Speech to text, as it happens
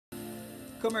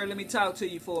Come here, let me talk to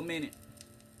you for a minute.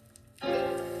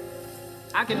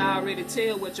 I can already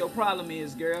tell what your problem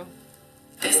is, girl.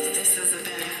 This is a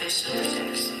beneficial.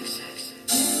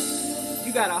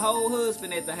 You got a whole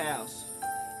husband at the house.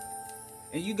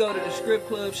 And you go to the strip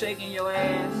club shaking your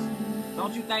ass.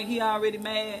 Don't you think he already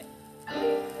mad?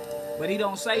 But he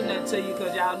don't say nothing to you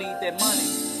because y'all need that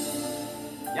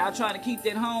money. Y'all trying to keep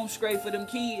that home straight for them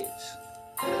kids.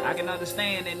 I can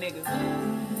understand that nigga.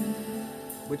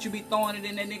 But you be throwing it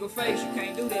in that nigga face. You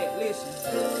can't do that. Listen.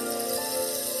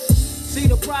 See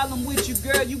the problem with you,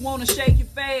 girl, you wanna shake it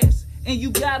fast. And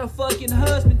you got a fucking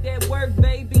husband that work,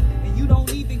 baby. And you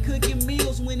don't even cook your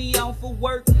meals when he out for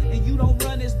work. And you don't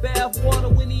run his bath water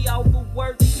when he out for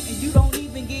work. And you don't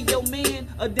even give your man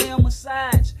a damn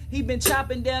massage. He been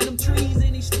chopping down them trees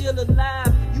and he's still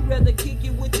alive. You rather kick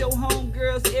it with your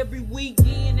homegirls every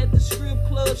weekend at the strip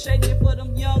club, shaking it for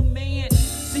them young men.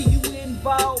 See you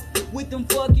involved with them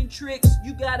fucking tricks.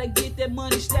 You gotta get that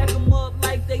money, stack them up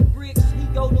like they bricks. He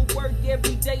go to work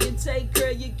every day and take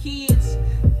care of your kids.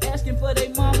 Asking for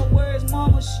their mama, where's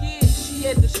mama shit? She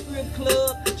at the strip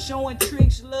club, showing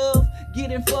tricks love,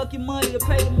 getting fucking money to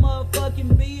pay the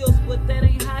motherfucking bills. But that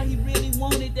ain't how he really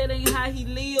want it, that ain't how he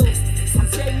lives. I'm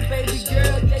telling you, baby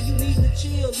girl, yeah, you need to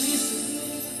chill, listen.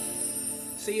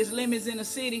 See, it's limits in the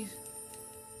city,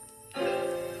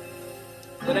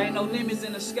 but ain't no limits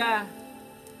in the sky.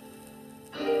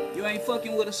 You ain't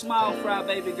fucking with a small fry,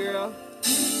 baby girl.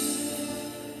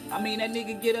 I mean, that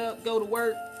nigga get up, go to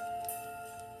work,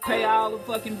 pay all the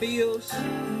fucking bills.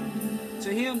 To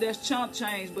him, that's chump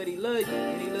change, but he love you,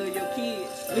 and he love your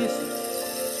kids.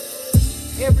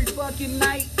 Listen. Every fucking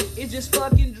night, it's just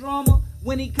fucking drama.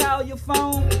 When he call your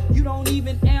phone, you don't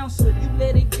even answer. You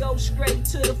let it go straight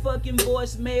to the fucking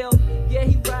voicemail. Yeah,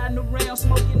 he riding around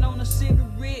smoking on a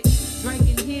cigarette,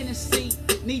 drinking Hennessy,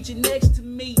 need you next to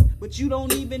me. But you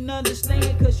don't even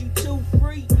understand cause you too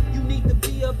free. You need to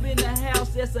be up in the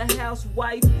house as a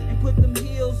housewife and put them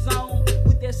heels on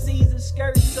with that season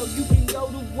skirt so you can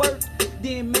go to work,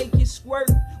 then make it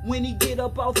squirt. When he get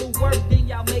up off of work, then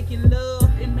y'all making love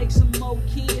and make some more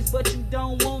kids, but you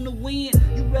don't want to win.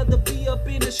 You rather be up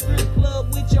in the strip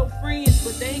club with your friends,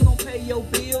 but they ain't gonna pay your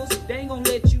bills, they ain't gonna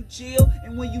let you chill.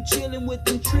 And when you chillin' with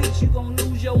them tricks, you gonna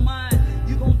lose your mind.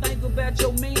 You gonna think about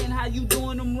your man, how you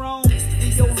doing them wrong.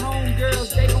 And your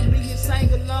homegirls, they gonna be here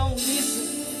sang along.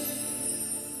 Listen,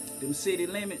 them city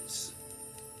limits.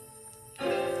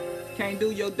 Can't do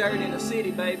your dirt in the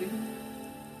city, baby.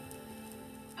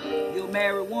 You're a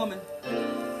married woman.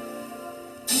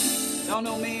 Don't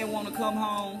no man want to come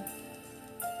home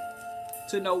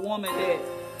to no woman that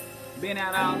been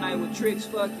out all night with tricks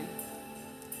fucking.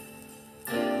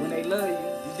 When they love you,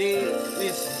 you dead.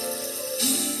 Listen.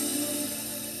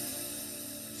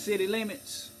 City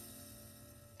limits.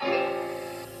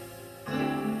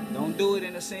 Don't do it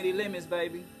in the city limits,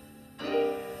 baby.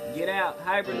 Get out,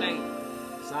 hibernate.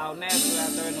 It's all natural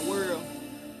out there in the world.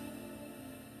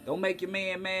 Don't make your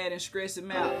man mad and stress him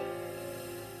out.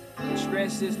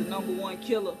 Stress is the #1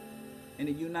 killer in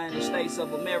the United States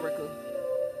of America.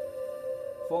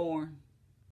 Foreign.